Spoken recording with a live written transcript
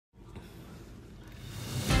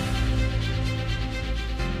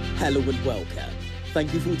Hello and welcome.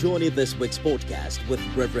 Thank you for joining this week's podcast with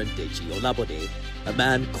Reverend Deji Olabode, a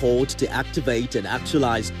man called to activate and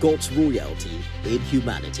actualize God's royalty in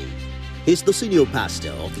humanity. He's the senior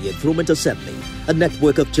pastor of the Enthronement Assembly, a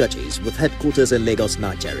network of churches with headquarters in Lagos,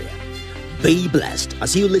 Nigeria. Be blessed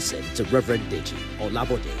as you listen to Reverend Deji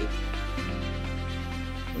Olabode.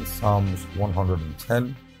 In Psalms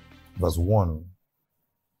 110, verse 1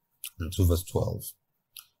 and to verse 12,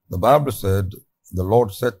 the Bible said, "The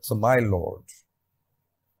Lord said to my Lord,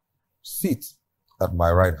 sit at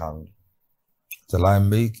my right hand till I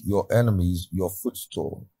make your enemies your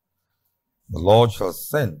footstool. The Lord shall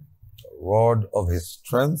send the rod of his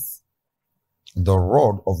strength, the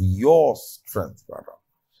rod of your strength,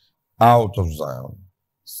 out of Zion,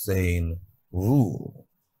 saying, rule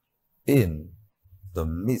in the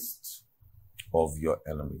midst of your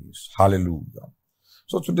enemies." Hallelujah.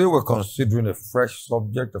 So today we're considering a fresh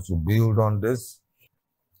subject as we build on this.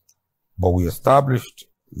 But we established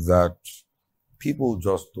that people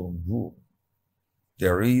just don't rule.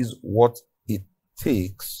 There is what it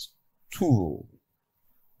takes to rule.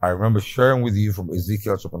 I remember sharing with you from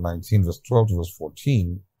Ezekiel chapter 19, verse 12 to verse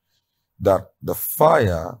 14, that the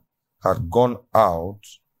fire had gone out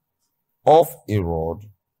of a rod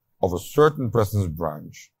of a certain person's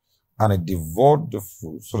branch, and it devoured the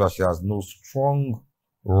fruit, so that she has no strong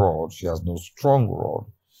rod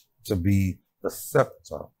to be the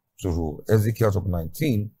scepter to rule. Ezekiel chapter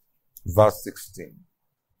 19, verse 16.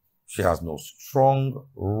 She has no strong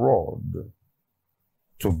rod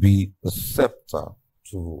to be the scepter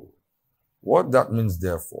to rule. What that means,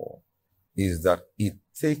 therefore, is that it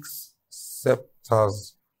takes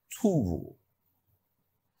scepters to rule.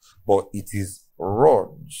 But it is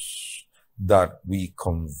rods that we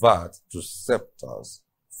convert to scepters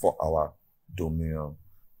for our dominion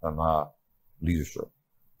and our leadership.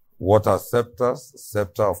 What are scepters?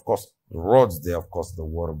 Scepter, of course, rods there, of course, the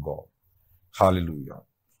word of God. Hallelujah.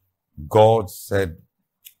 God said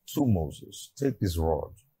to Moses, take this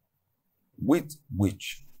rod with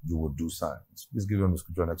which you will do signs. Please give them the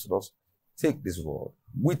scripture in Exodus. Take this rod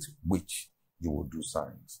with which you will do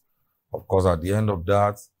signs. Of course, at the end of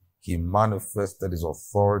that, he manifested his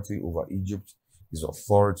authority over Egypt, his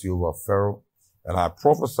authority over Pharaoh. And I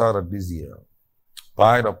prophesied that this year,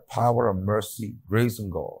 by the power and mercy, grace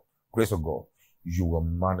of God, you will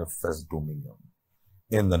manifest dominion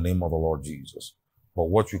in the name of the Lord Jesus. But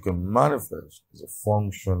what you can manifest is a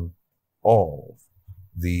function of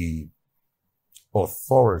the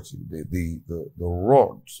authority, the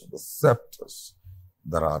rods, the scepters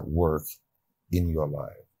that are at work in your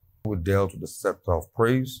life. We dealt with the scepter of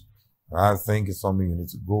praise, and I think it's something you need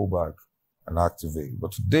to go back and activate.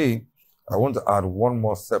 But today, I want to add one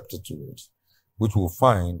more scepter to it, which we'll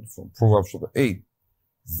find from Proverbs chapter 8,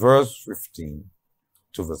 verse 15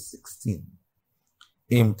 to verse 16.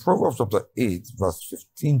 In Proverbs chapter 8, verse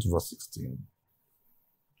 15 to verse 16,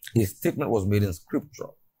 a statement was made in scripture.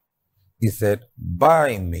 He said,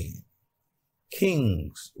 by me,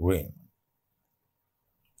 kings reign,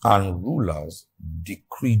 and rulers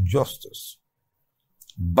decree justice.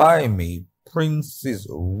 By me, princes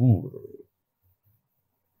rule,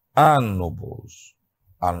 and nobles,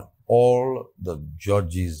 and all the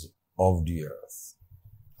judges of the earth.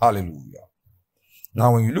 Hallelujah.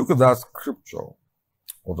 Now, when you look at that scripture,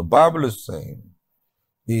 what the Bible is saying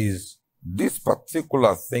is this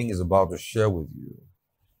particular thing is about to share with you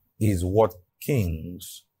is what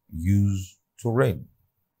kings use to reign.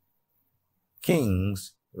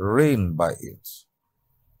 Kings reign by it.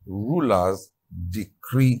 Rulers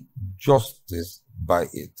decree justice by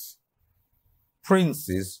it.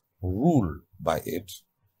 Princes rule by it.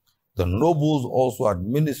 The nobles also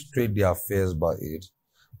administrate their affairs by it.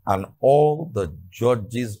 And all the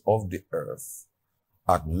judges of the earth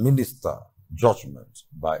administer judgment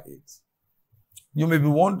by it. You may be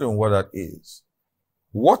wondering what that is.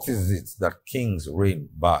 What is it that kings reign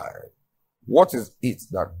by? What is it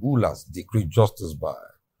that rulers decree justice by?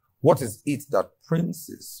 What is it that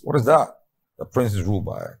princes, what is that the princes rule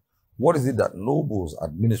by? What is it that nobles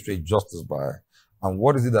administrate justice by? And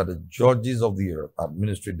what is it that the judges of the earth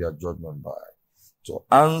administrate their judgment by? To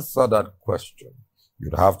answer that question,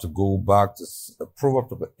 you'd have to go back to Proverbs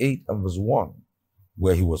chapter 8 and verse 1,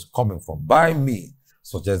 where he was coming from. By me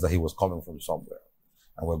suggests that he was coming from somewhere.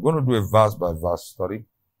 And we're going to do a verse by verse study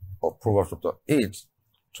of Proverbs chapter 8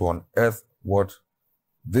 to unearth what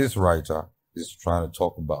this writer is trying to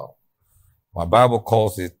talk about. My Bible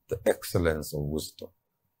calls it the excellence of wisdom.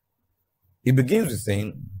 It begins with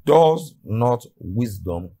saying, does not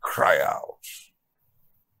wisdom cry out,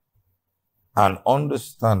 and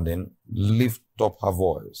understanding lift up her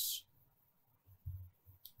voice?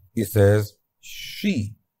 It says,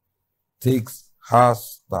 she takes her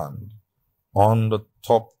stand on the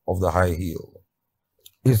top of the high hill.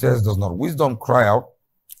 It says, does not wisdom cry out,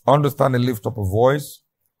 understanding lift up a voice?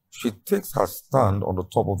 She takes her stand on the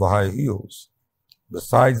top of the high hills,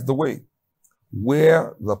 besides the way,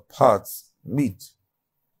 where the paths meet.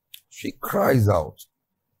 She cries out.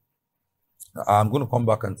 I'm going to come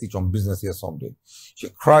back and teach on business here someday. She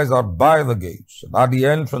cries out by the gates, and at the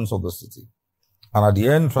entrance of the city, and at the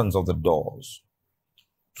entrance of the doors.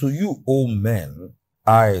 To you, O men,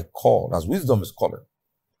 I call, as wisdom is calling,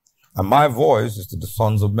 and my voice is to the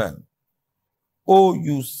sons of men. O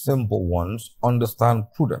you simple ones, understand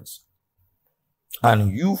prudence,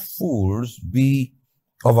 and you fools, be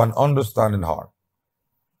of an understanding heart.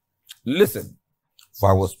 Listen, for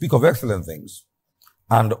I will speak of excellent things,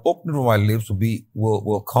 and the opening of my lips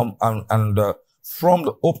will come, and from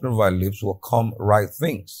the opening of my lips will come right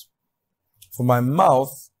things. For my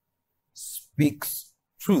mouth speaks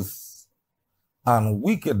truth, and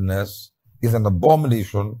wickedness is an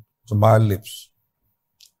abomination to my lips.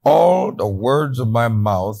 All the words of my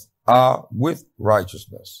mouth are with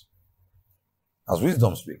righteousness, as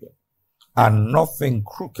wisdom speaking, and nothing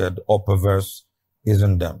crooked or perverse is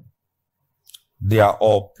in them. They are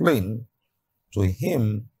all plain to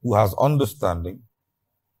him who has understanding,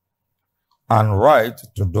 and right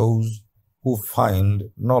to those who find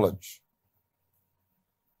knowledge.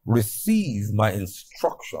 Receive my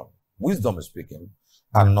instruction, wisdom is speaking,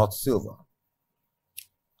 and not silver,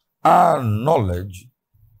 and knowledge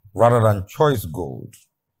rather than choice gold.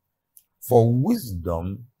 For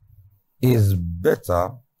wisdom is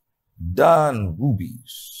better than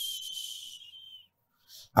rubies,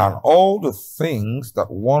 and all the things that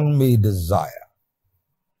one may desire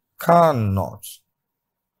cannot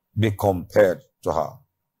be compared to her.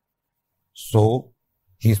 So,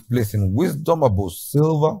 he's placing wisdom above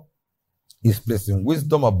silver. He's placing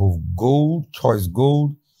wisdom above gold, choice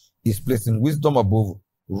gold. He's placing wisdom above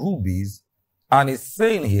rubies. And he's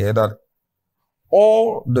saying here that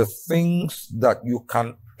all the things that you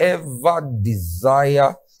can ever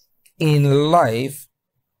desire in life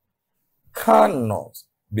cannot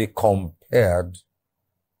be compared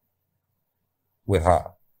with her.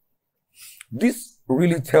 This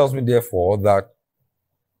really tells me, therefore, that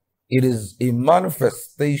it is a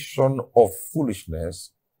manifestation of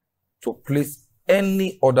foolishness to place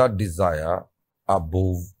any other desire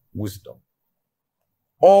above wisdom.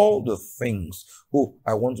 All the things, oh,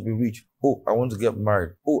 I want to be rich, oh, I want to get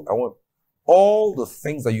married, oh, I want, all the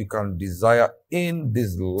things that you can desire in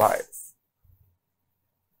this life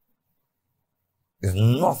is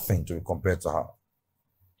nothing to be compared to her.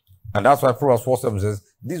 And that's why Proverbs 4:7 says,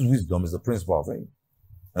 this wisdom is the principal thing.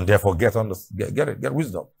 And therefore get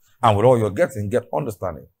wisdom. And with all you're getting, get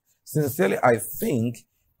understanding. Sincerely, I think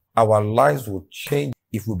our lives will change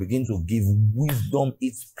if we begin to give wisdom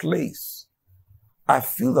its place. I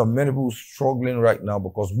feel that many people are struggling right now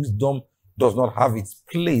because wisdom does not have its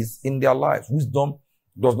place in their lives. Wisdom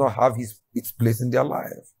does not have its place in their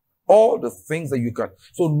life. All the things that you can.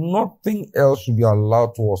 So nothing else should be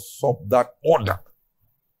allowed to usurp that order.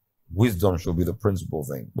 Wisdom should be the principal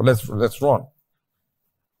thing. But let's run.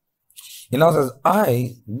 He now says,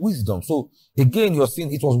 I, wisdom. So again, you're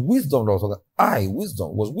seeing it was wisdom that was talking. I,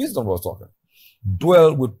 wisdom, was wisdom that was talking.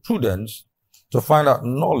 Dwell with prudence to find out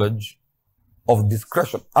knowledge of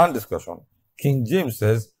discretion and discretion. King James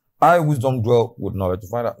says, I, wisdom, dwell with knowledge to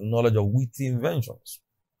find out knowledge of witty inventions.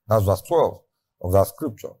 That's verse 12 of that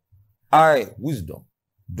scripture. I, wisdom,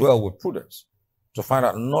 dwell with prudence to find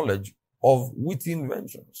out knowledge of witty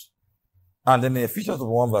inventions. And then in Ephesians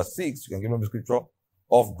 1 verse 6, you can give them the scripture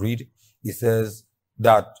of greed. It says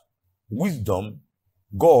that wisdom,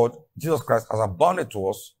 God, Jesus Christ, has abounded to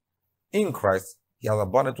us in Christ. He has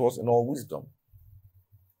abounded to us in all wisdom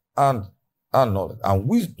and knowledge. And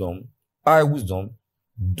wisdom, I, wisdom,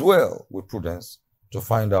 dwell with prudence to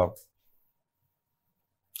find out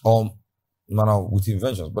all manner of witty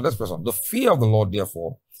inventions. But let's press on. The fear of the Lord,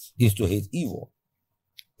 therefore, is to hate evil,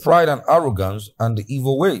 pride and arrogance, and the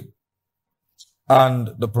evil way.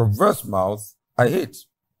 And the perverse mouth I hate.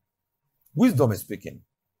 Wisdom is speaking.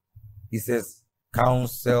 He says,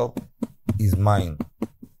 counsel is mine.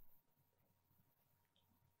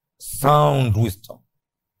 Sound wisdom.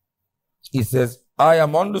 He says, I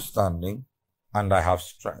am understanding and I have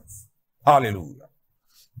strength. Hallelujah.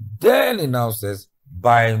 Then he now says,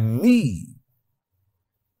 by me.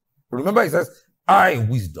 Remember, he says, I,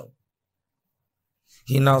 wisdom.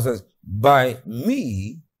 He now says, by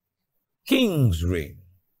me, kings reign,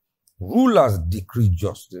 rulers decree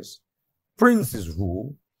justice, princes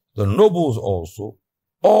rule, the nobles also,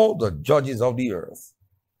 all the judges of the earth.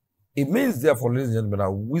 It means, therefore, ladies and gentlemen,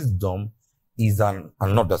 that wisdom is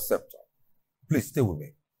another scepter. Please stay with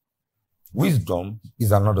me. Wisdom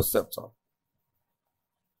is another scepter.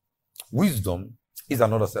 Wisdom is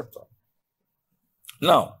another scepter.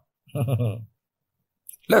 Now,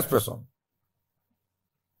 let's press on.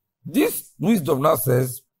 This wisdom now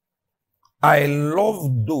says, I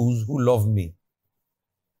love those who love me.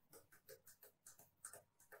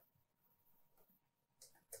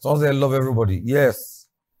 Someone say, I love everybody. Yes.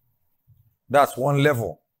 That's one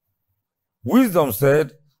level. Wisdom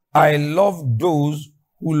said, I love those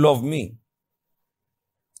who love me.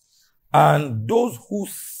 And those who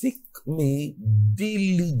seek me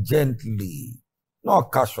diligently,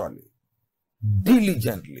 not casually,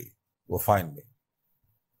 diligently will find me.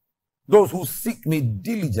 Those who seek me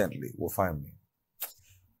diligently will find me.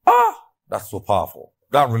 That's so powerful.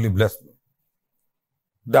 That really blessed me.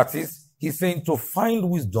 That is, he's saying to find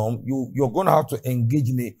wisdom, you're going to have to engage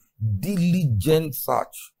in a diligent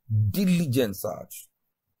search. Diligent search.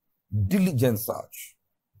 Diligent search.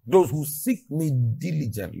 Those who seek me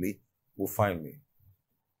diligently will find me.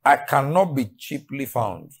 I cannot be cheaply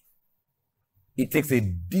found. It takes a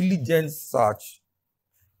diligent search.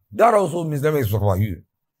 That also means, let me talk about you.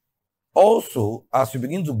 Also, as you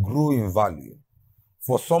begin to grow in value,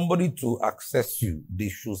 for somebody to access you, they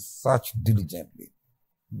should search diligently.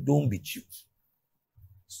 Don't be cheap.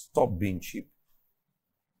 Stop being cheap.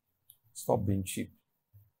 Stop being cheap.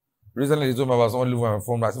 Recently, they told me about someone living on my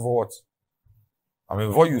phone. I said, for what? I mean,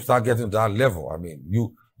 before you start getting to that level, I mean,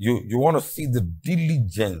 you want to see the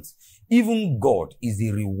diligence. Even God is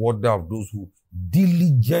a rewarder of those who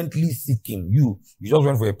diligently seek Him. You just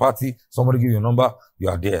went for a party, somebody give you a number, you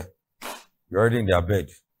are there. You're already in their bed.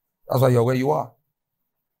 That's why you're where you are.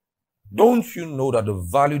 Don't you know that the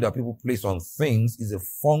value that people place on things is a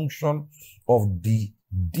function of the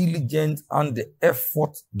diligence and the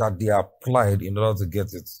effort that they applied in order to get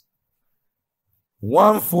it?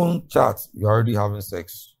 One phone chat, you're already having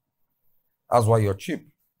sex. That's why you're cheap.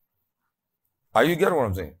 Are you getting what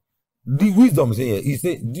I'm saying? The wisdom is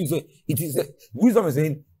saying here. Wisdom is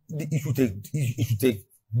saying it should take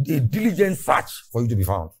a diligent search for you to be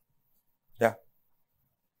found. Yeah.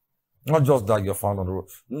 Not just that you're found on the road.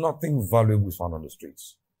 Nothing valuable is found on the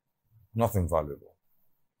streets. Nothing valuable.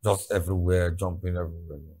 Just everywhere, jumping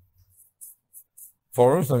everywhere.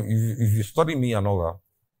 For instance, if you study me and all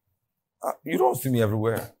that, you don't see me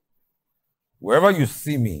everywhere. Wherever you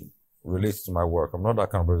see me relates to my work. I'm not that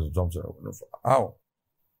kind of person who jumps around. How?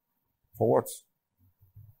 For what?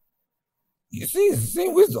 You see, it's the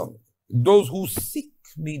same wisdom. Those who seek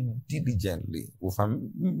me diligently will find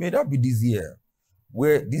me. May that be this year,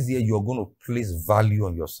 where this year you're going to place value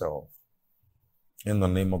on yourself in the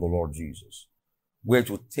name of the Lord Jesus, where it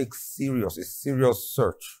will take a serious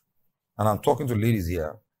search. And I'm talking to ladies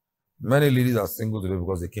here. Many ladies are single today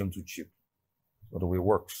because they came too cheap. But the way it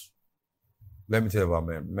works. Let me tell you about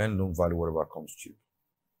men. Men don't value whatever comes cheap.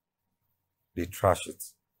 They trash it.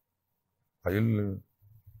 Are you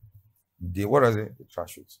listening? What are they? They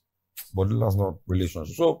trash it. But that's not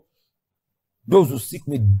relationship. So, those who seek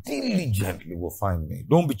me diligently will find me.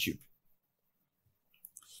 Don't be cheap.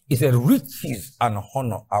 He said, riches and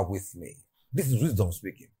honor are with me. This is wisdom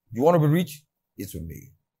speaking. You want to be rich? It's with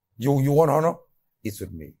me. You want honor? It's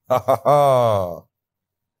with me.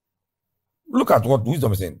 Look at what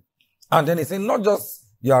wisdom is saying. And then he's saying, not just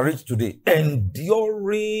you are rich today,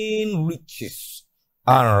 enduring riches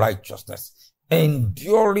and righteousness.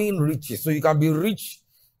 Enduring riches. So you can be rich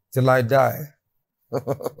till I die.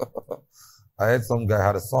 I heard some guy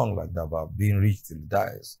had a song like that about being rich till he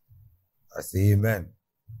dies. I say amen.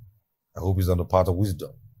 I hope he's on the path of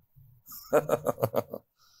wisdom.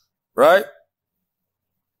 Right?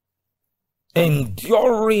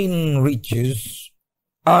 Enduring riches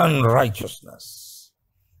and righteousness.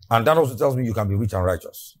 And that also tells me you can be rich and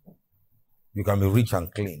righteous. You can be rich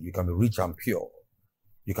and clean. You can be rich and pure.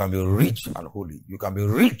 You can be rich and holy. You can be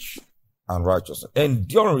rich and righteous.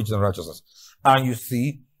 Enduring riches and righteousness. And you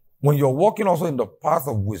see, when you're walking also in the path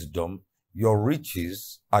of wisdom, your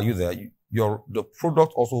riches, are you there? The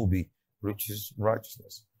product also will be riches and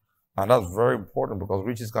righteousness. And that's very important because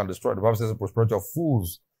riches can destroy. The Bible says the prosperity of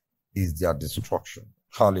fools is their destruction.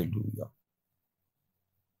 Hallelujah.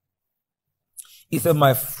 He said,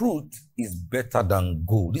 my fruit is better than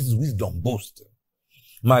gold. This is wisdom boasting.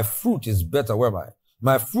 My fruit is better. Where am I?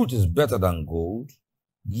 My fruit is better than gold.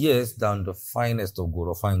 Yes, than the finest of gold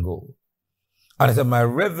or fine gold. And he said, my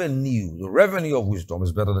revenue, the revenue of wisdom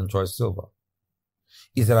is better than choice silver.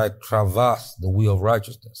 He said, I traverse the way of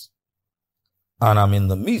righteousness. And I'm in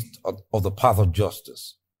the midst of the path of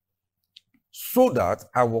justice. so that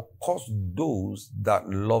I will cause those that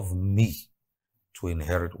love me to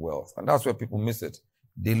inherit wealth. And that's where people miss it.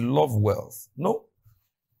 They love wealth. No.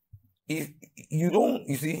 If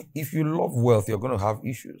you love wealth, you're going to have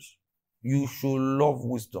issues. You should love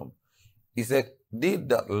wisdom. He said, they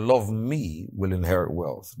that love me will inherit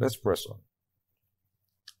wealth. Let's press on.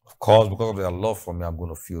 Of course, because of their love for me, I'm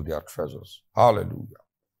going to fill their treasures. Hallelujah.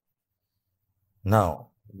 Now,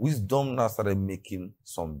 wisdom now started making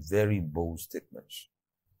some very bold statements.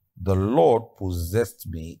 The Lord possessed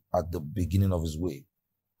me at the beginning of his way.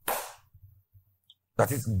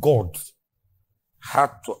 That is, God had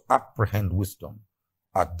to apprehend wisdom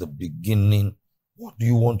at the beginning. What do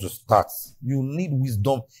you want to start? You need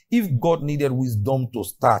wisdom. If God needed wisdom to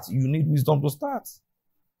start, you need wisdom to start.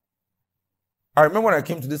 I remember when I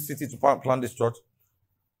came to this city to plant this church,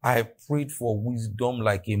 I prayed for wisdom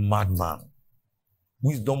like a madman.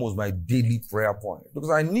 Wisdom was my daily prayer point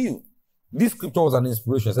because I knew this scripture was an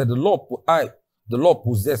inspiration. It said, the Lord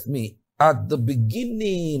possessed me at the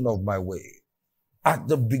beginning of my way. At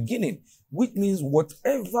the beginning, which means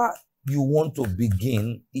whatever you want to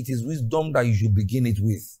begin, it is wisdom that you should begin it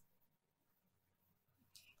with.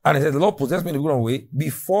 And it said, the Lord possessed me in the beginning of the way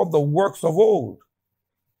before the works of old.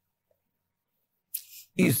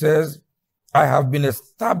 He says, I have been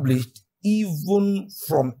established even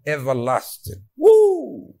from everlasting.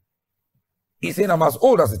 Woo! He said, I'm as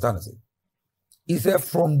old as eternity. He said,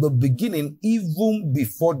 from the beginning, even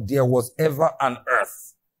before there was ever an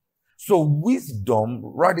earth. So wisdom,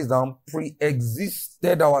 write it down,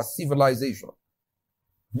 pre-existed our civilization.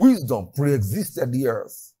 Wisdom pre-existed the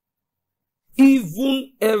earth.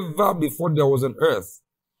 Even ever before there was an earth.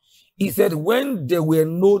 He said, when there were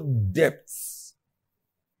no depths,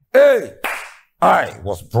 I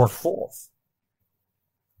was brought forth.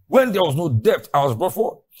 When there was no depth, I was brought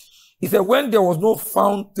forth. He said, when there was no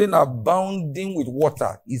fountain abounding with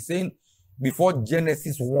water, he's saying, before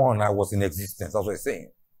Genesis 1, I was in existence. That's what he's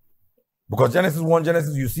saying. Because Genesis 1,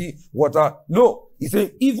 you see water. No, he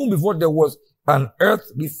said, even before there was an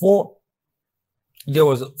earth, before there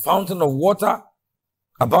was a fountain of water,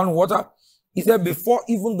 abounding water, he said, before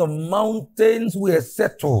even the mountains were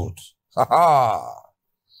settled.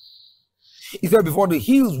 He said, before the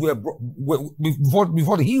hills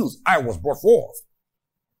before the hills, I was brought forth.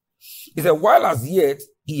 He said, while as yet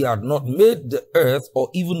he had not made the earth or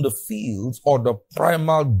even the fields or the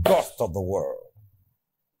primal dust of the world.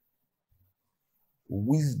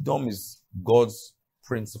 Wisdom is God's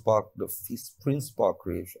his principal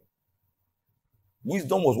creation.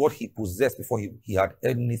 Wisdom was what he possessed before he had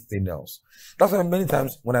anything else. That's why many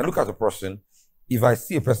times when I look at a person, if I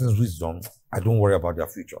see a person's wisdom, I don't worry about their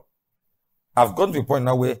future. I've gotten to a point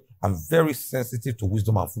now where I'm very sensitive to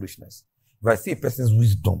wisdom and foolishness. If I see a person's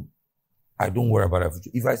wisdom, I don't worry about their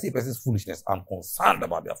future. If I see a person's foolishness, I'm concerned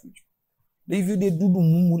about their future. If they do the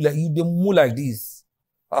mumu like you, they move like this.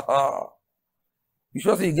 You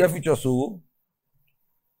sure say you get future so?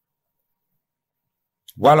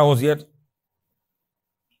 While as yet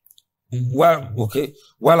he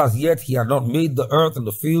had not made the earth and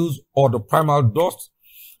the fields or the primal dust,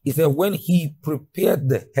 he said, when he prepared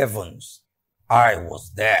the heavens, I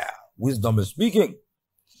was there. Wisdom is speaking.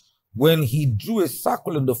 When he drew a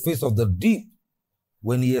circle in the face of the deep,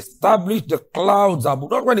 when he established the clouds above,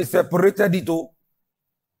 not when he separated it all,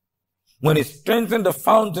 when he strengthened the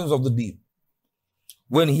fountains of the deep,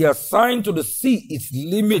 when he assigned to the sea its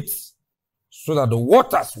limits so that the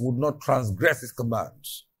waters would not transgress his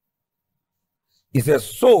commands. He says,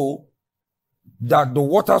 so that the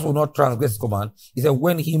waters will not transgress his command. He said,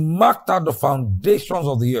 when he marked out the foundations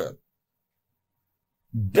of the earth,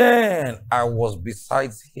 then I was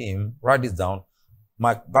beside him. Write this down.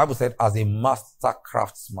 My Bible said, as a master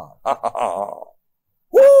craftsman.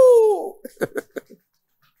 Woo!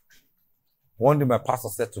 One day my pastor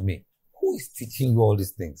said to me, who is teaching you all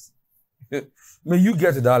these things? May you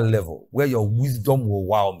get to that level where your wisdom will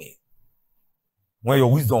wow me. When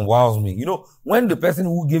your wisdom wows me. You know, when the person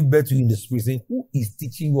who gave birth to you in the spirit saying, who is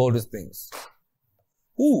teaching you all these things?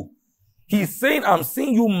 Who? He's saying, I'm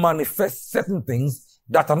seeing you manifest certain things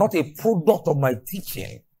that are not a product of my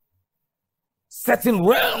teaching. Certain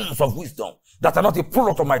realms of wisdom that are not a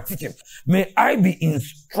product of my teaching. May I be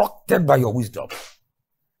instructed by your wisdom.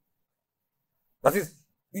 That is,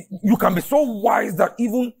 you can be so wise that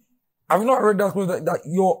even, have you not read that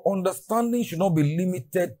your understanding should not be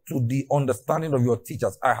limited to the understanding of your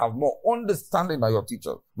teachers. I have more understanding than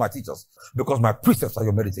my teachers, because my precepts are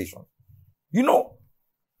your meditation. You know,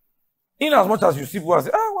 in as much as you see people and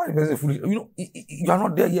say, why is this foolish? You know, you are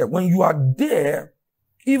not there yet. When you are there,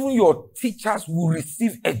 even your teachers will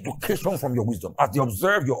receive education from your wisdom as they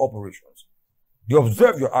observe your operations. They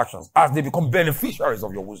observe your actions as they become beneficiaries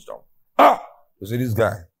of your wisdom. Ah! You see this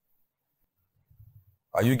guy.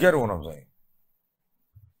 Are you getting what I'm saying?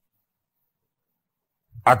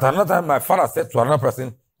 At another time, my father said to another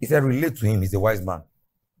person, he said, relate to him. He's a wise man.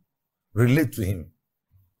 Relate to him.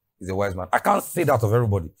 He's a wise man. I can't say that of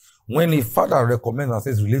everybody. When a father recommends and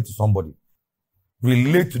says, relate to somebody,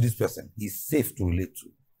 relate to this person. He's safe to relate to.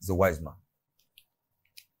 He's a wise man.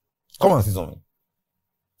 Come and see something.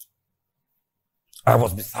 I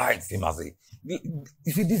was beside him as a...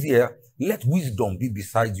 You see, this year, let wisdom be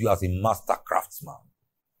beside you as a master craftsman.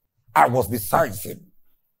 I was beside him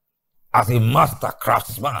as a master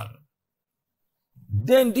craftsman.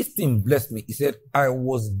 Then this thing blessed me. He said, I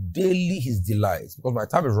was daily his delight. Because my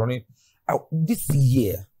time is running. This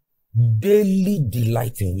year, daily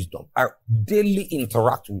delight in wisdom. I daily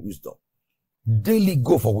interact with wisdom. Daily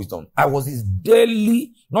go for wisdom. I was his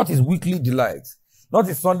daily, not his weekly delight. Not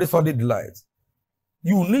his Sunday delight.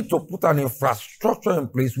 You need to put an infrastructure in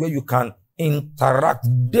place where you can interact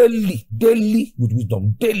daily with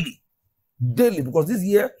wisdom. Daily. Because this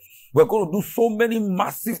year, we're going to do so many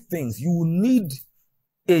massive things. You will need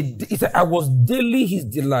he said, I was daily his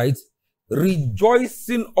delight,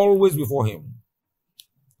 rejoicing always before him.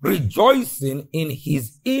 Rejoicing in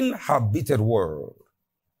his inhabited world.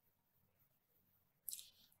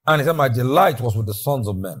 And he said, my delight was with the sons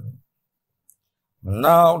of men.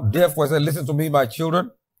 Now, therefore, he said, listen to me, my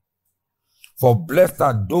children, for blessed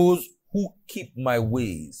are those who keep my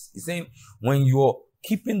ways. He's saying, when you're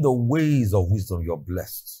keeping the ways of wisdom, you're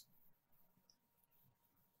blessed.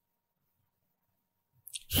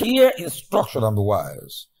 Hear instruction and be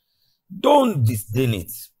wise. Don't disdain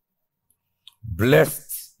it.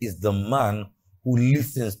 Blessed is the man who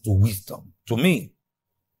listens to wisdom. To me,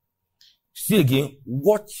 see again,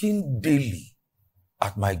 watching daily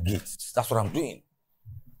at my gates. That's what I'm doing.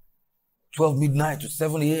 12 midnight to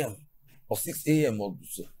 7 a.m. or 6 a.m.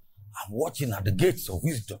 I'm watching at the gates of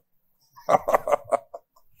wisdom.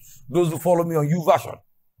 Those who follow me on YouVersion,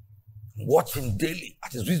 watching daily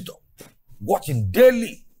at his wisdom. Watching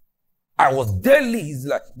daily. I was daily his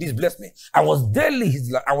life. This blessed me. I was daily his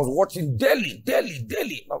life. I was watching daily,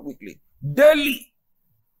 not weekly. Daily.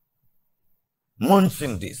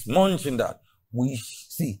 Munching this, munching that. We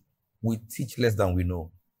teach less than we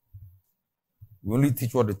know. We only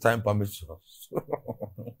teach what the time permits us.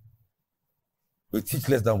 We teach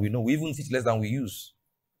less than we know. We even teach less than we use.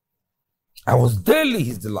 I was daily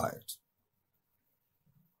his delight.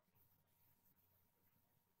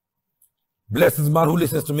 Blessed is the man who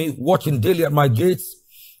listens to me, watching daily at my gates,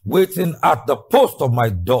 waiting at the post of my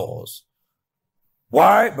doors.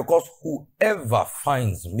 Why? Because whoever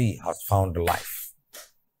finds me has found life.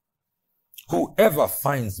 Whoever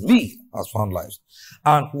finds me has found life.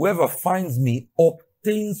 And whoever finds me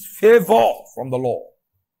obtains favor from the Lord.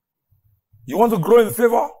 You want to grow in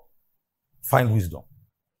favor? Find wisdom.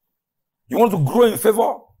 You want to grow in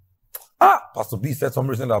favor? Pastor B said something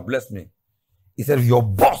recently that blessed me. He said, if your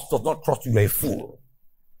boss does not trust you, you're a fool.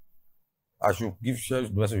 I should give shares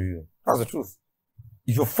the message to you. That's the truth.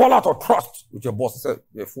 If you fall out of trust with your boss, he said,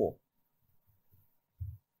 you're a fool.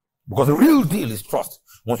 Because the real deal is trust.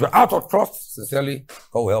 Once you're out of trust, sincerely,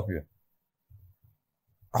 God will help you.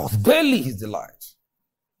 I was daily his delight.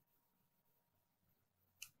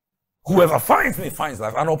 Whoever finds me finds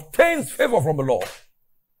life and obtains favor from the Lord.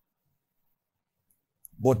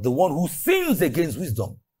 But the one who sins against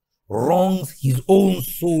wisdom wrongs his own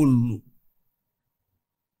soul.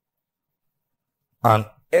 And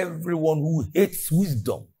everyone who hates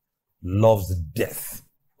wisdom loves death.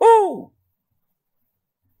 Oh!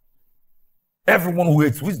 Everyone who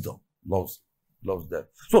hates wisdom loves death.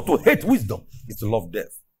 So to hate wisdom is to love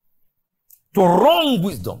death. To wrong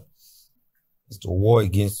wisdom is to war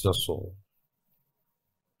against your soul.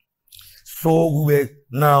 So we were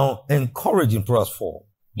now encouraging Proverbs 4.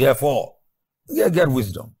 Therefore, get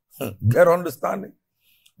wisdom. Get understanding.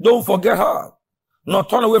 Don't forget her. Not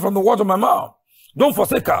turn away from the word of my mouth. Don't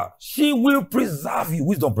forsake her. She will preserve you.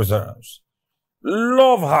 Wisdom preserves.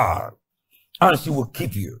 Love her, and she will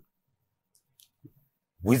keep you.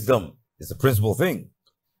 Wisdom is the principal thing.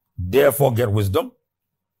 Therefore, get wisdom.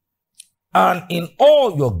 And in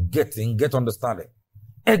all you're getting, get understanding.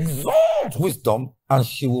 Exalt wisdom, and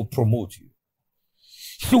she will promote you.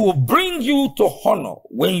 She will bring you to honor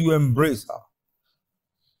when you embrace her.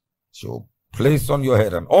 She will place on your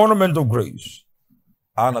head an ornament of grace,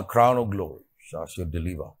 and a crown of glory shall she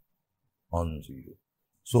deliver unto you.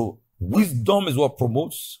 So wisdom is what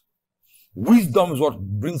promotes. Wisdom is what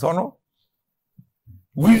brings honor.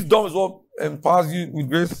 Wisdom is what empowers you with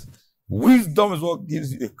grace. Wisdom is what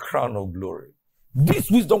gives you a crown of glory.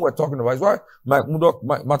 This wisdom we're talking about is why Mike Murdoch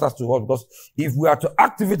matters to us, because if we are to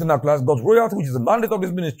activate in our class God's royalty, which is the mandate of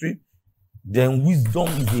this ministry, then wisdom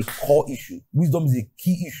is a core issue. Wisdom is a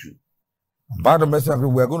key issue. And by the mercy of God,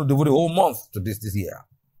 we are going to devote a whole month to this year.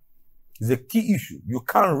 It's a key issue. You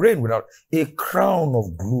can't reign without a crown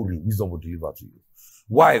of glory. Wisdom will deliver to you.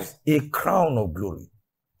 Wives, a crown of glory.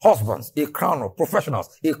 Husbands, a crown of professionals,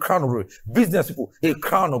 a crown of glory. Business people, a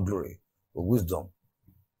crown of glory. But wisdom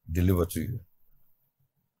deliver to you.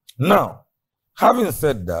 Now, having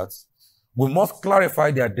said that, we must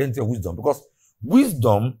clarify the identity of wisdom, because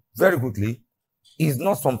wisdom, very quickly, is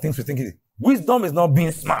not some things we think it is. Wisdom is not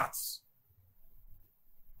being smart.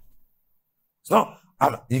 It's not,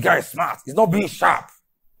 you guys smart. It's not being sharp.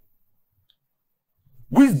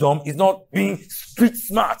 Wisdom is not being street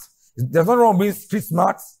smart. There's nothing wrong being street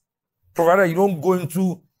smart, provided you don't go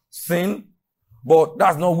into sin, but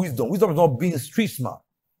that's not wisdom. Wisdom is not being street smart.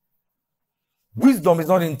 Wisdom is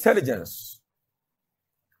not intelligence.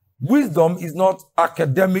 Wisdom is not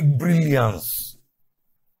academic brilliance.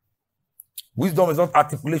 Wisdom is not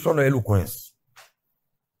articulation or eloquence.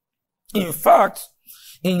 In fact,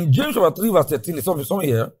 in James chapter 3 verse 13, it's something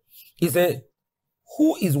here, he said,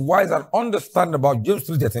 who is wise and understanding, about James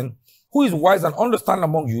 3:13, who is wise and understanding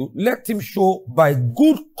among you, let him show by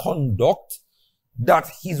good conduct that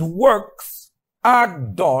his works are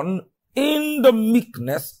done in the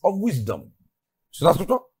meekness of wisdom. So that's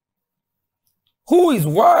what. Who is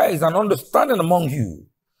wise and understanding among you,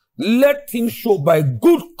 let him show by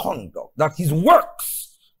good conduct that his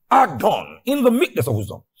works are done in the meekness of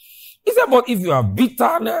wisdom. He said, but if you have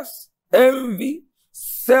bitterness, envy,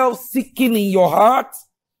 self-seeking in your heart,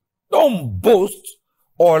 don't boast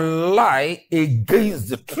or lie against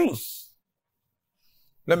the truth.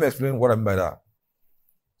 Let me explain what I mean by that.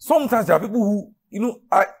 Sometimes there are people who,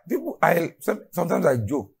 sometimes I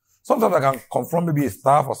joke. Sometimes I can confront maybe a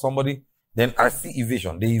staff or somebody, then I see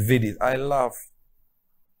evasion. They evade it. I laugh.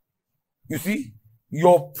 You see,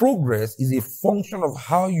 your progress is a function of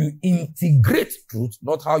how you integrate truth,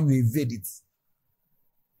 not how you evade it.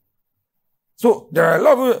 So there are a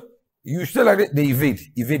lot of, you say like that, they evade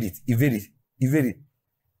it.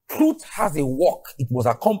 Truth has a work. It was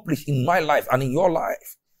accomplished in my life and in your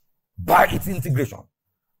life by its integration.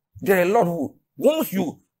 There are a lot who, once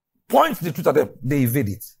you point the truth at them, they evade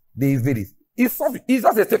it. It's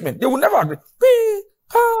just a statement. They will never agree.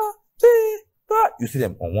 You see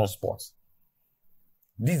them on one spot.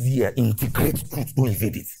 This year, integrate truth, don't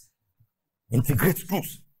evade it. Integrate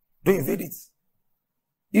truth, don't evade it.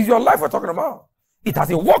 It's your life we're talking about. It has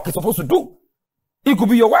a work it's supposed to do. It could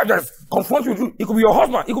be your wife that confronts you with truth. It could be your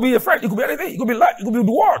husband. It could be a friend. It could be anything. It could be life. It could be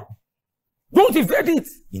the world. Don't evade it.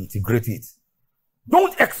 Integrate it.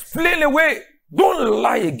 Don't explain away. Don't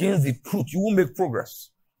lie against the truth. You won't make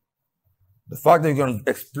progress. The fact that you can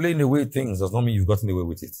explain away things does not mean you've gotten away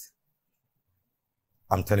with it.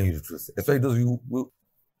 I'm telling you the truth. Especially those you who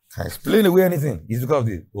can explain away anything. It's because of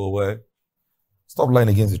this. Oh, well, stop lying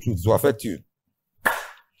against the truth. It will affect you.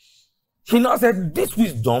 He now said, this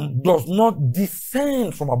wisdom does not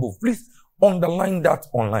descend from above. Please underline that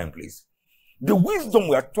online, please. The wisdom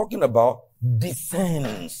we are talking about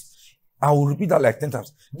descends. I will repeat that like 10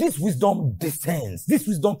 times. This wisdom descends. This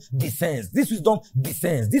wisdom descends. This wisdom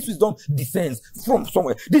descends. This wisdom descends from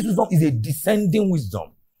somewhere. This wisdom is a descending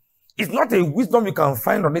wisdom. It's not a wisdom you can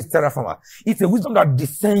find on this terraformer. It's a wisdom that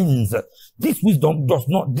descends. This wisdom does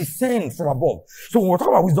not descend from above. So when we're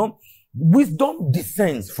talking about wisdom, wisdom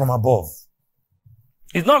descends from above.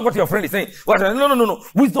 It's not what your friend is saying. No.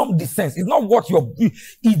 Wisdom descends. It's not what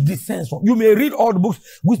it descends from. You may read all the books.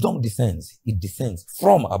 Wisdom descends. It descends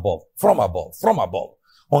from above.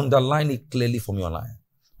 Underline it clearly from your line.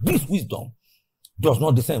 This wisdom does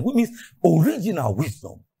not descend. Which means original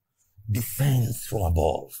wisdom descends from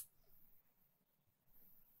above.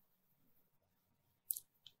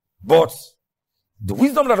 But the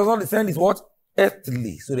wisdom that does not descend is what?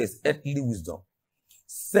 Earthly. So there's earthly wisdom.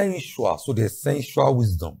 Sensual. So there's sensual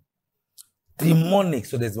wisdom. Demonic.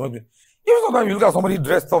 So there's demonic. Even sometimes you look at somebody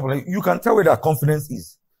dressed up, like, you can tell where their confidence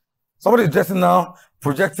is. Somebody is dressing now,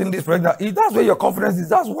 projecting this, projecting that. If that's where your confidence is,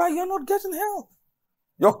 that's why you're not getting help.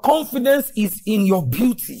 Your confidence is in your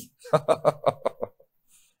beauty.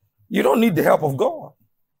 You don't need the help of God.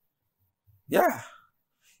 Yeah.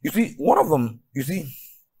 One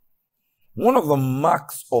of the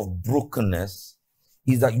marks of brokenness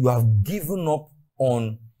is that you have given up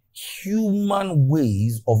on human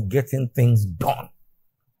ways of getting things done.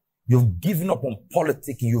 You've given up on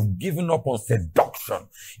politicking. You've given up on seduction.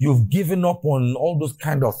 You've given up on all those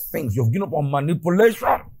kind of things. You've given up on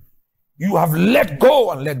manipulation. You have let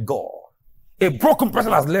go and let God. A broken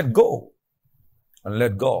person has let go. and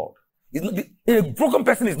let God. A broken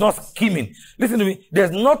person is not scheming. Listen to me.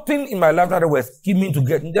 There's nothing in my life that we're scheming to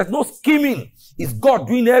get. There's no scheming. It's God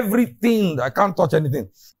doing everything. I can't touch anything.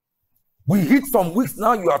 We hit some weeks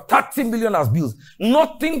now. You are 30 million as bills.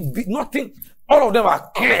 Nothing. All of them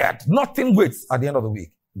are cleared. Nothing waits at the end of the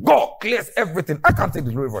week. God clears everything. I can't take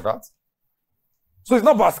the glory for that. So it's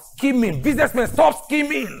not about scheming. Businessmen, stop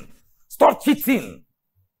scheming. Stop cheating.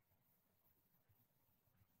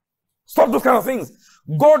 Stop those kind of things.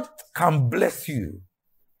 God can bless you.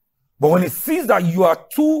 But when he sees that you are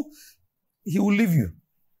too, he will leave you.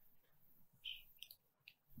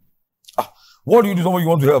 What do you do? Someone you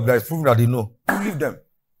want to help that is proving that they know. You leave them.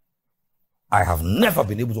 I have never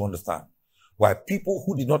been able to understand why people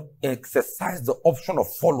who did not exercise the option of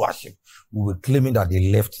followership will be claiming that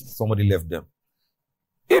they left, somebody left them.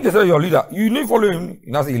 If they say your leader, you need to follow him,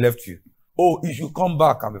 he now say he left you. Oh, he should come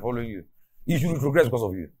back and be following you. He should progress because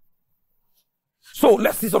of you. So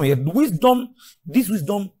let's see something here. This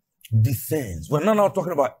wisdom descends. We're not now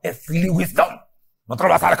talking about earthly wisdom. We're not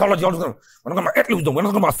talking about psychology. We're not talking about earthly wisdom. We're not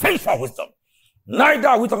talking about sensual wisdom. Neither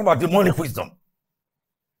are we talking about demonic wisdom.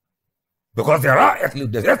 Because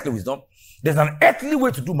there's earthly wisdom. There's an earthly way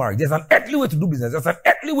to do marriage. There's an earthly way to do business. There's an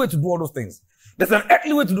earthly way to do all those things. There's an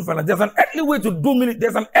earthly way to do finance. There's an earthly way to do ministry.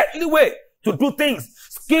 There's an earthly way to do things.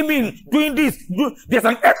 Scheming, doing this. There's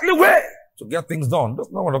an earthly way to get things done. That's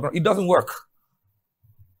not what I'm talking about. It doesn't work.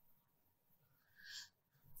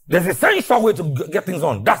 There's a sensual way to get things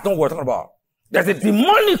done. That's not what we're talking about. There's a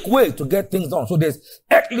demonic way to get things done. So there's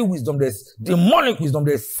earthly wisdom, there's demonic wisdom,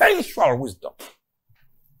 there's sensual wisdom.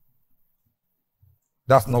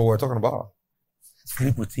 That's not what we're talking about.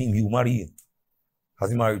 Sleep with him, he will marry you.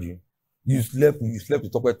 Has he married you? You slept to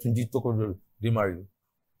talk about 20, they marry you.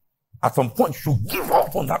 At some point, you should give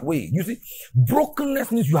up on that way. You see,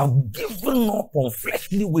 brokenness means you have given up on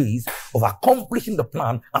fleshly ways of accomplishing the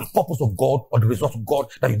plan and purpose of God or the result of God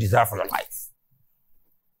that you desire for your life.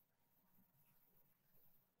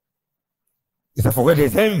 It's like for where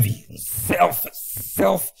there's envy,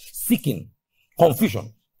 self-seeking,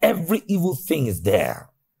 confusion, every evil thing is there.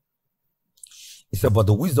 It's about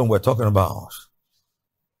the wisdom we're talking about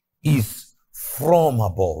is from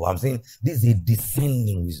above. I'm saying this is a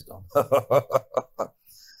descending wisdom.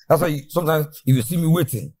 That's why sometimes if you see me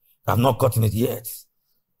waiting, I've not gotten it yet.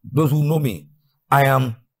 Those who know me, I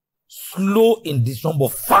am slow in decision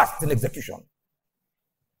but fast in execution.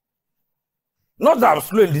 Not that I'm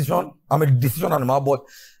slow in decision, I'm a decision animal, but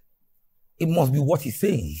it must be what he's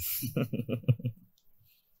saying.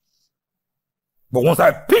 But once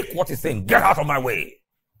I pick what he's saying, get out of my way.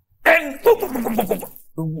 And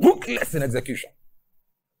ruthless in execution.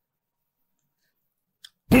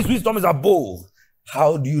 This wisdom is above.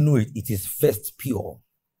 How do you know it? It is first pure.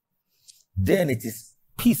 Then it is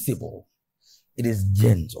peaceable. It is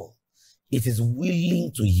gentle. It is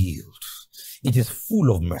willing to yield. It is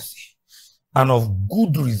full of mercy and of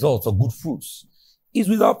good results or good fruits. It's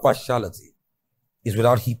without partiality. It's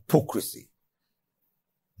without hypocrisy.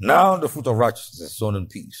 Now the fruit of righteousness is sown in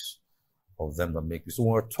peace of them that make peace. So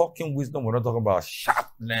when we're talking wisdom, we're not talking about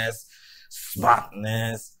sharpness,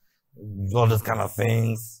 smartness, all those kind of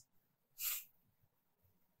things.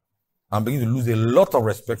 I'm beginning to lose a lot of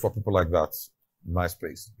respect for people like that in my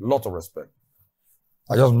space. A lot of respect.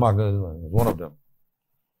 I just marked one of them.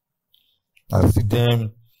 I see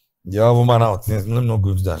them, they have a man out. Let me not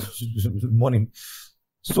go to that. Money.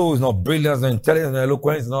 So it's not brilliance, not intelligence, not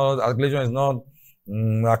eloquence, not articulation, it's not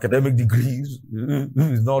academic degrees,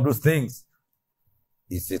 it's not those things.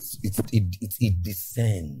 It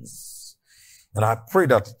descends. And I pray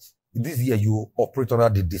that this year you operate under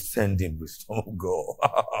the descending wisdom of God.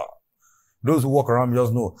 Those who walk around me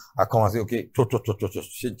just know, I come and say, okay,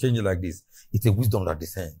 change it like this. It's a wisdom that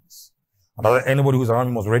descends. And anybody who's around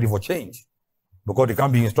me must be ready for change. Because they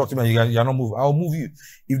can't be instructing me and you're not moving. I'll move you.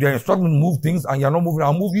 If they're instructing me to move things and you're not moving,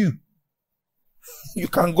 I'll move you. You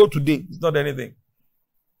can go today. It's not anything.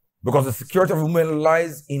 Because the security of women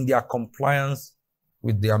lies in their compliance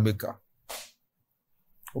with their maker.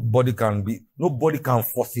 Nobody can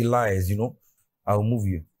fossilize, I'll move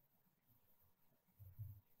you.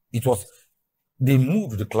 They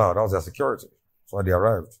moved the cloud. That was their security. That's why they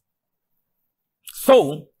arrived.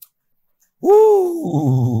 So,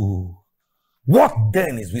 what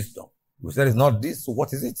then is wisdom? We said it's not this, so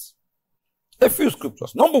what is it? A few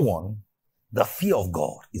scriptures. Number one, the fear of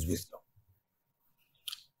God is wisdom.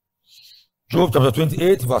 Job chapter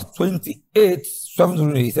 28, verse 28, 7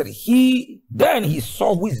 to 8, he said, he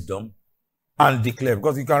saw wisdom and declared.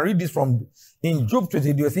 Because you can read this in Job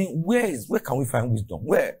 28, you're saying, where can we find wisdom?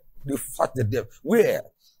 Where? They search the depth. Where?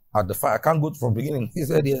 at the fire. I can't go from the beginning. He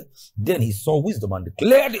said here, then he saw wisdom and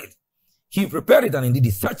declared it. He prepared it and indeed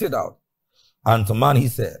he searched it out. And to man he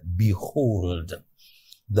said, behold,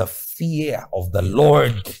 the fear of the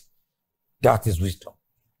Lord, that is wisdom.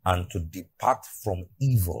 And to depart from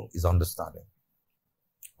evil is understanding.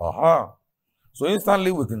 Aha. So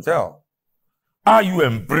instantly we can tell, are you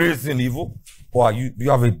embracing evil? Or do you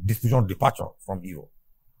have a disposition of departure from evil?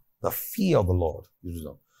 The fear of the Lord is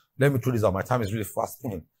wisdom. Let me throw this out. My time is really fast.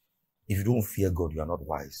 If you don't fear God, you are not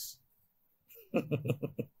wise.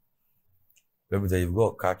 Let me tell you, if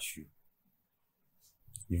God catch you,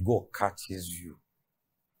 if God catches you,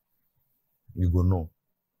 you go know.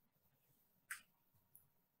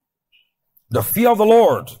 The fear of the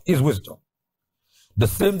Lord is wisdom. The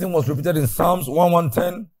same thing was repeated in Psalms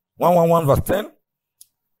 111 verse 10,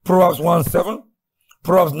 Proverbs 1:7,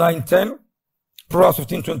 Proverbs 9:10, Proverbs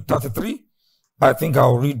 15:33. I think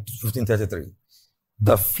I'll read 15:33.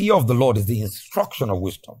 The fear of the Lord is the instruction of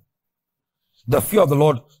wisdom. The fear of the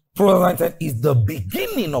Lord, Proverbs 9:10, is the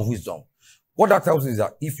beginning of wisdom. What that tells you is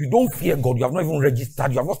that if you don't fear God, you have not even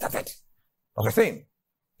registered, you have not started. That's what I'm saying.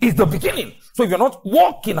 It's the beginning. So if you're not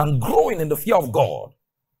walking and growing in the fear of God,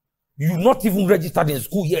 you're not even registered in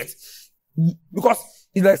school yet. Because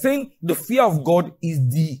it's like saying the fear of God is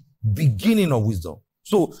the beginning of wisdom.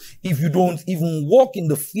 So if you don't even walk in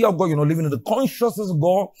the fear of God, you're not living in the consciousness of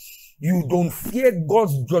God, you don't fear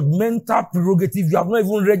God's judgmental prerogative, you have not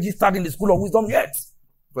even registered in the school of wisdom yet. That's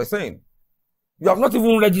what I'm saying. You have not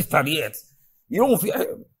even registered yet. You don't fear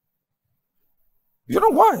him. You're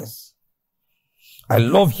not wise. I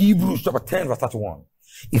love Hebrews chapter 10 verse 31.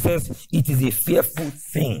 It says, it is a fearful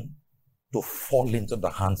thing to fall into the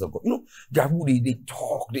hands of God. You know,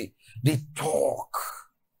 they talk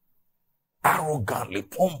arrogantly,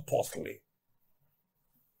 pompously.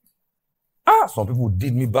 Some people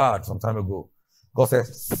did me bad some time ago. God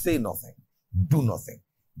says, say nothing, do nothing,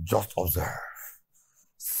 just observe.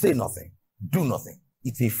 Say nothing, do nothing.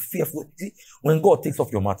 It's a fearful. See, when God takes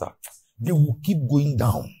off your matter, they will keep going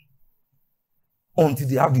down until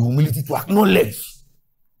they have the humility to acknowledge.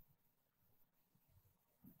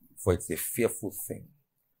 For it's a fearful thing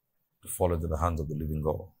to fall into the hands of the living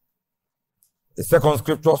God. The second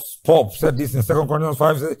scripture, Paul said this in 2 Corinthians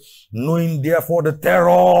 5, says, knowing therefore the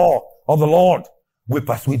terror of the Lord will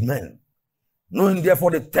persuade men. Knowing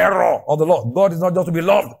therefore the terror of the Lord. God is not just to be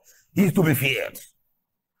loved, he is to be feared.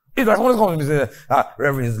 It's like someone comes to me and says,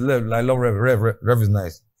 Reverend is loved, I love Reverend. Reverend is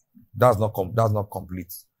nice. That's not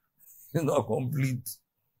complete. It's not complete.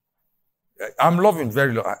 I'm loving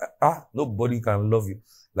very low. Nobody can love you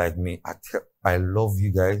like me. I love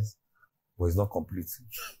you guys, but it's not complete.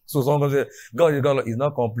 So someone say, God, it's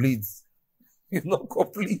not complete. It's not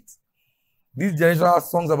complete. This generation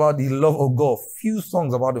has songs about the love of God, few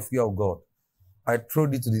songs about the fear of God. I throw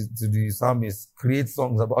it to the psalmist, create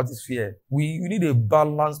songs about his fear. We need a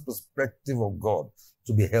balanced perspective of God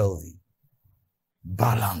to be healthy.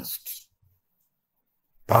 Balanced.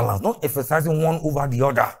 Not emphasizing one over the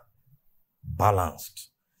other. Balanced.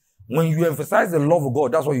 When you emphasize the love of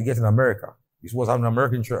God, that's what you get in America. It's what's happening in the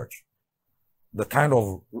American church. The kind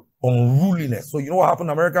of unruliness. So you know what happened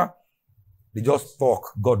in America? They just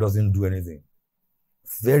talk. God doesn't do anything.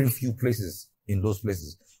 Very few places in those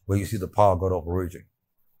places where you see the power of God operating.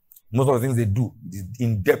 Most of the things they do is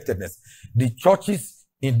indebtedness. The churches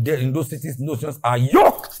in those cities, in those nations are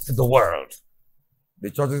yoked to the world. The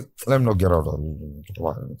churches, let me not get out of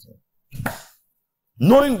it.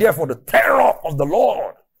 Knowing therefore the terror of the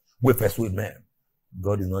Lord will persuade men.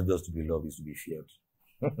 God is not just to be loved, he's to be feared.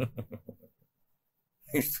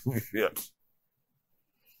 He's to be feared.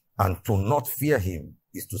 And to not fear him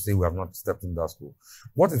is to say we have not stepped in that school.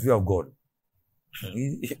 What is fear of God?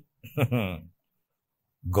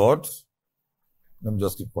 God, let me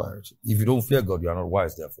just keep quiet. If you don't fear God, you are not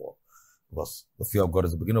wise, therefore. Because the fear of God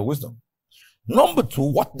is the beginning of wisdom. Number two,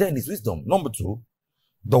 what then is wisdom? Number two,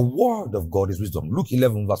 the word of God is wisdom. Luke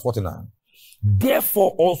 11 verse 49.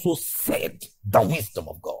 Therefore also said the wisdom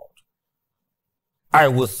of God. I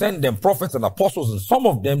will send them prophets and apostles, and some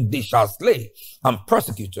of them they shall slay and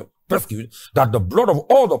persecute, that the blood of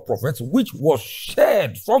all the prophets which was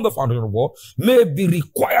shed from the foundation of the world may be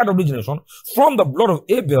required of the generation, from the blood of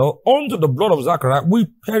Abel unto the blood of Zachariah, which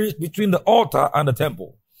perished between the altar and the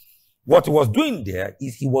temple. What he was doing there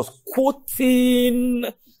is he was quoting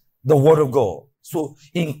the word of God. So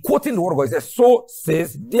in quoting the word of God, he says, so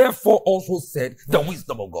says, therefore also said the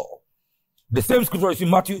wisdom of God. The same scripture is in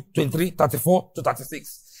Matthew 23, 34 to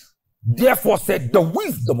 36. Therefore said the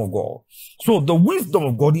wisdom of God. So the wisdom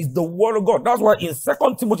of God is the word of God. That's why in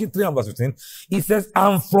 2 Timothy 3 and verse 15, it says,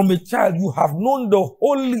 and from a child you have known the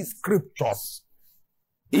holy scriptures,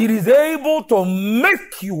 It is able to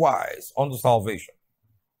make you wise unto salvation.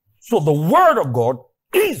 So the word of God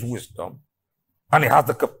is wisdom, and it has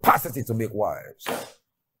the capacity to make wise.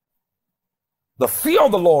 The fear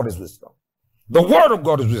of the Lord is wisdom. The word of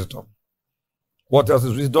God is wisdom. What else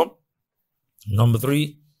is wisdom? Number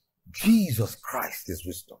 3, Jesus Christ is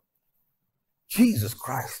wisdom. Jesus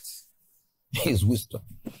Christ is wisdom.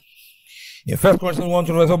 In 1 Corinthians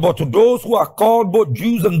 1:27, but to those who are called, both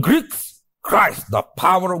Jews and Greeks, Christ, the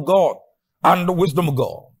power of God and the wisdom of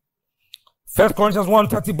God. 1 Corinthians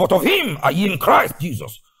 1:30, but of him are ye in Christ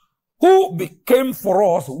Jesus, who became for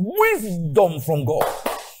us wisdom from God.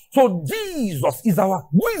 So Jesus is our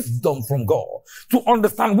wisdom from God. To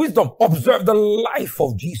understand wisdom, observe the life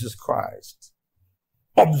of Jesus Christ.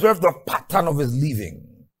 Observe the pattern of his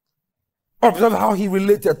living. Observe how he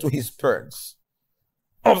related to his parents.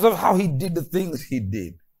 Observe how he did the things he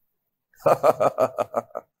did.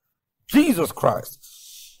 Jesus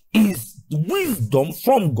Christ is wisdom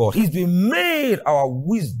from God. He's been made our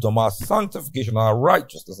wisdom, our sanctification, our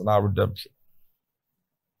righteousness, and our redemption.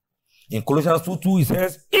 In Colossians 2:2, he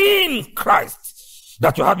says, in Christ,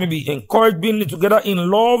 that you have me be encouraged, being together in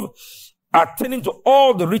love, attaining to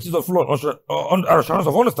all the riches of assurance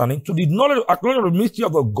of understanding, to the knowledge of the mystery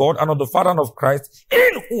of the God and of the Father and of Christ,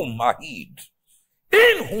 in whom are hid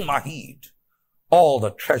all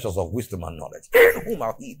the treasures of wisdom and knowledge. In whom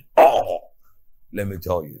are hid all. Let me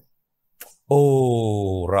tell you.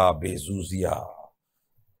 Oh, Rabbi Zuzia.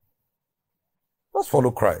 Let's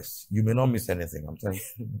follow Christ. You may not miss anything, I'm telling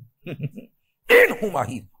you. In whom are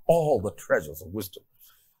hid all the treasures of wisdom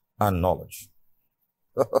and knowledge.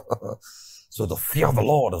 So the fear of the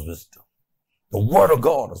Lord is wisdom. The word of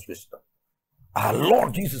God is wisdom. Our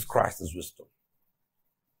Lord Jesus Christ is wisdom.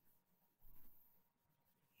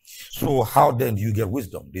 So how then do you get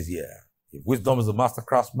wisdom this year? If wisdom is the master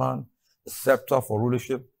craftsman, the scepter for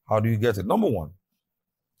rulership, how do you get it? Number 1,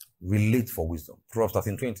 relate for wisdom. Proverbs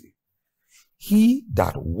 13:20. He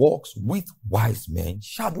that walks with wise men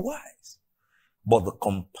shall be wise, but the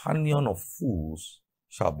companion of fools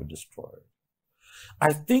shall be destroyed.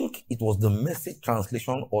 I think it was the Message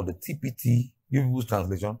translation or the TPT, Hebrews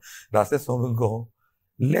translation, that said something called,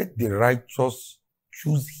 let the righteous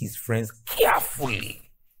choose his friends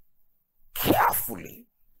carefully. Carefully.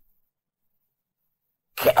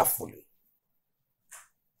 Carefully.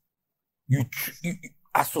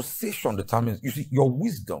 Association determines, you see, your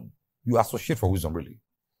wisdom, you associate for wisdom, really.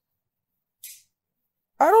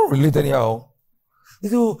 I don't relate anyhow. You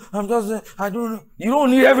say, oh, I'm just, I don't know. You don't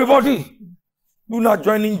need everybody. You're not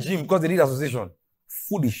joining gym because they need association.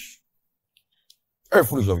 Foolish. Very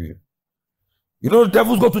foolish of you. You know the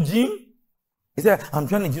devils go to gym? He said, I'm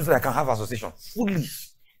joining gym so that I can have association. Foolish.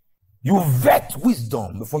 You vet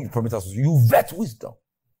wisdom before you permit association. You vet wisdom.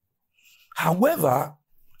 However,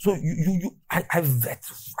 so I vet,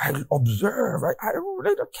 I observe, I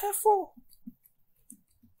really careful.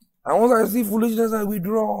 And once I see foolishness, I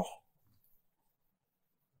withdraw.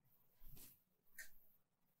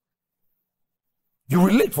 You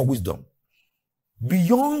relate for wisdom.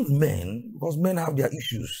 Beyond men, because men have their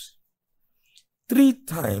issues. 3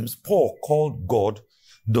 times Paul called God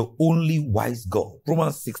the only wise God.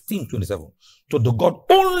 Romans 16:27. To the God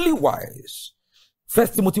only wise. 1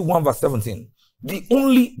 Timothy 1:17. The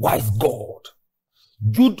only wise God.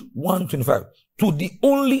 Jude 1:25. To the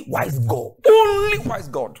only wise God. Only wise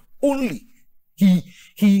God. Only.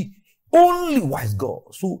 He only wise God.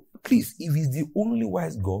 So please, if he's the only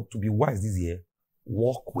wise God to be wise this year,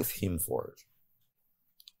 walk with him for it.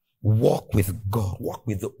 Walk with God. Walk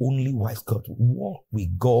with the only wise God. Walk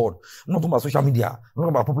with God. I'm not talking about social media. I'm not talking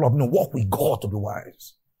about popular opinion. Walk with God to be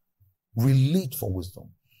wise. Relate for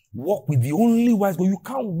wisdom. Walk with the only wise God. You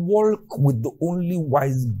can't walk with the only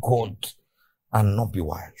wise God and not be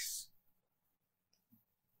wise.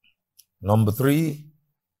 Number 3,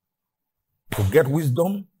 to get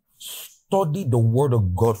wisdom, study the word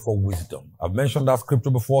of God for wisdom. I've mentioned that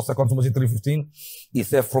scripture before, 2 Timothy 3:15. It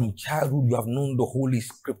said, from childhood you have known the holy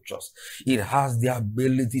scriptures. It has the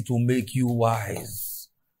ability to make you wise.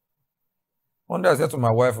 One day I said to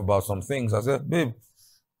my wife about some things. I said, babe,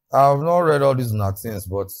 I've not read all these nonsense,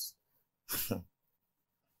 but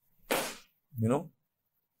you know,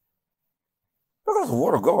 because the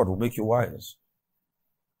word of God will make you wise.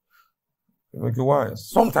 Make you wise.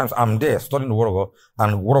 Sometimes I'm there studying the word of God,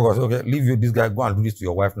 and the word of God says, okay, leave you this guy, go and do this to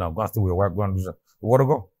your wife now. Go and stay with your wife, go and do that. The word of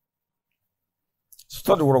God.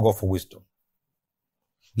 Study the word of God for wisdom.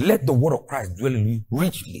 Let the word of Christ dwell in you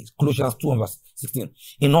richly. Colossians 2:16.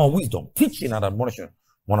 In all wisdom, teaching and admonishing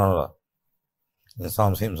one another. In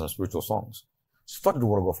psalms, hymns, and spiritual songs. Study the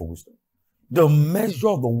word of God for wisdom. The measure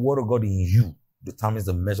of the word of God in you determines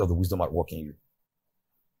the measure of the wisdom at work in you.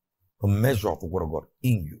 The measure of the word of God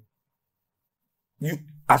in you.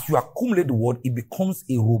 As you accumulate the word, it becomes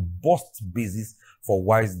a robust basis for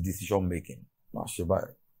wise decision making. Now, Shebai,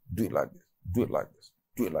 do it like this, do it like this,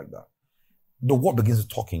 do it like that. The word begins to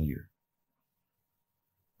talk in you.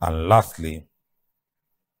 And lastly,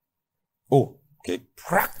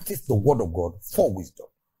 practice the word of God for wisdom.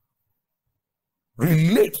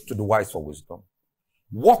 Relate to the wise for wisdom.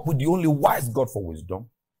 Walk with the only wise God for wisdom.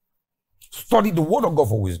 Study the word of God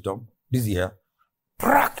for wisdom this year.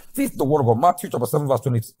 Practice the word of God. Matthew chapter 7 verse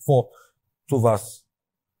 24 to verse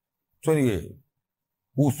 28.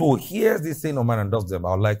 Whoso hears this saying of mine and does them,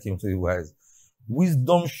 I'll like him to be wise.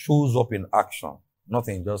 Wisdom shows up in action, not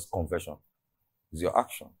in just confession. It's your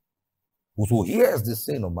action. Whoso hears this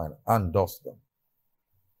saying of mine and does them,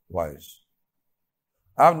 wise.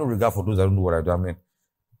 I have no regard for those that don't know what I do. I mean,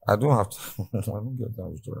 I don't have to. I don't get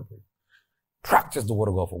that story. Practice the word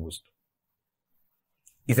of God for wisdom.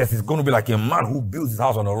 He says it's going to be like a man who builds his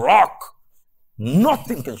house on a rock.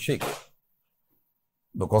 Nothing can shake it.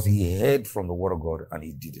 Because he heard from the word of God and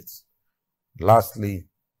he did it. Lastly,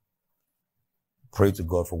 pray to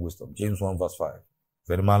God for wisdom. James 1 verse 5.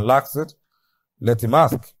 If any man lacks it, let him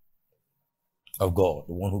ask of God,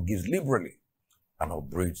 the one who gives liberally and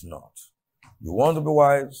upbraids not. You want to be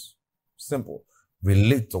wise? Simple.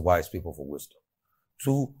 Relate to wise people for wisdom.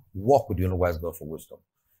 2, walk with the only wise God for wisdom.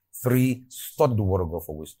 3, study the word of God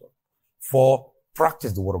for wisdom. 4,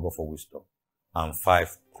 practice the word of God for wisdom. And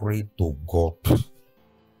 5, pray to God.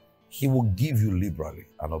 He will give you liberally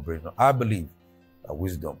and upbraid not. I believe that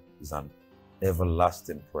wisdom is an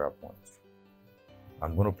everlasting prayer point.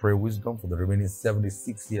 I'm going to pray wisdom for the remaining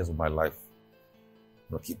 76 years of my life.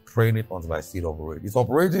 I'm going to keep praying it until I see it operate. It's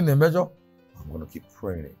operating in a measure. I'm going to keep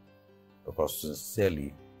praying it. Because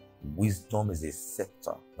sincerely, wisdom is a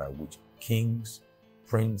scepter by which kings,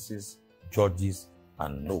 princes, judges,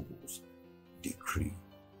 and nobles decree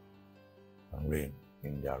and reign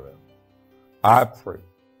in their realm. I pray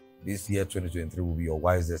this year, 2023, will be your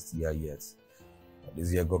wisest year yet.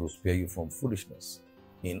 This year, God will spare you from foolishness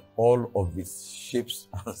in all of its shapes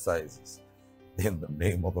and sizes. In the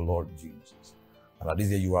name of the Lord Jesus. And that this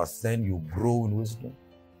year you ascend, you grow in wisdom.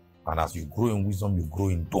 And as you grow in wisdom, you grow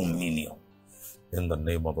in dominion. In the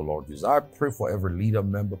name of the Lord Jesus. I pray for every leader,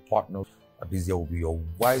 member, partner, that this year will be your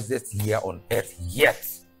wisest year on earth yet.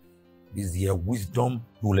 This year, wisdom,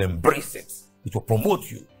 you will embrace it. It will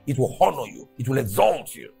promote you. It will honor you. It will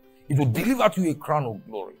exalt you. It will deliver to you a crown of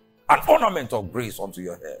glory, an ornament of grace unto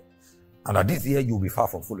your head. And that this year you will be far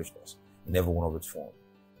from foolishness in every one of its form.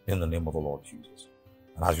 In the name of the Lord Jesus.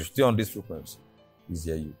 And as you stay on this frequency, this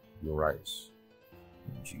year you rise.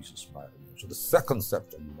 In Jesus' mighty name. So the second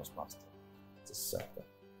scepter you must master. It's a scepter.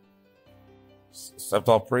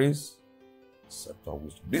 Scepter of praise, scepter of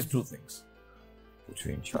wisdom. These 2 things put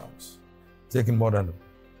you in charge. Taking more than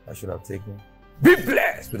I should have taken. Be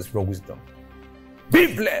blessed with the spirit of wisdom.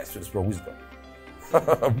 Be blessed with the spirit of wisdom.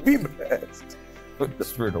 Be blessed with the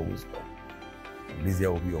spirit of wisdom. And this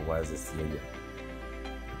year will be your wisest year yet.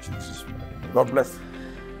 In Jesus' name. God bless.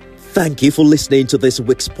 Thank you for listening to this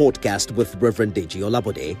week's podcast with Reverend Deji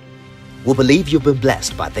Olabode. We believe you've been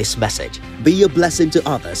blessed by this message. Be a blessing to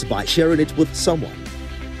others by sharing it with someone.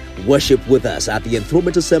 Worship with us at the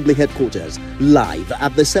Enthronement Assembly Headquarters, live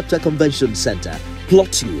at the Sceptre Convention Center,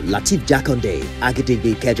 Plot 2, Latif Jakonde,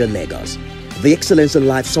 Agidingbi, Ikeja, Lagos. The Excellence in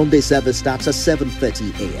Life Sunday service starts at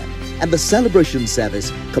 7:30 a.m. and the celebration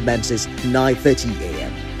service commences 9:30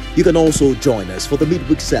 a.m. You can also join us for the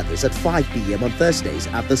midweek service at 5 p.m. on Thursdays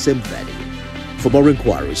at the same venue. For more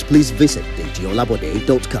inquiries, please visit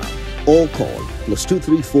dejiolabode.com or call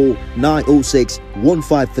 +234 906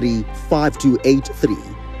 153 5283.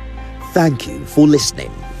 Thank you for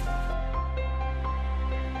listening.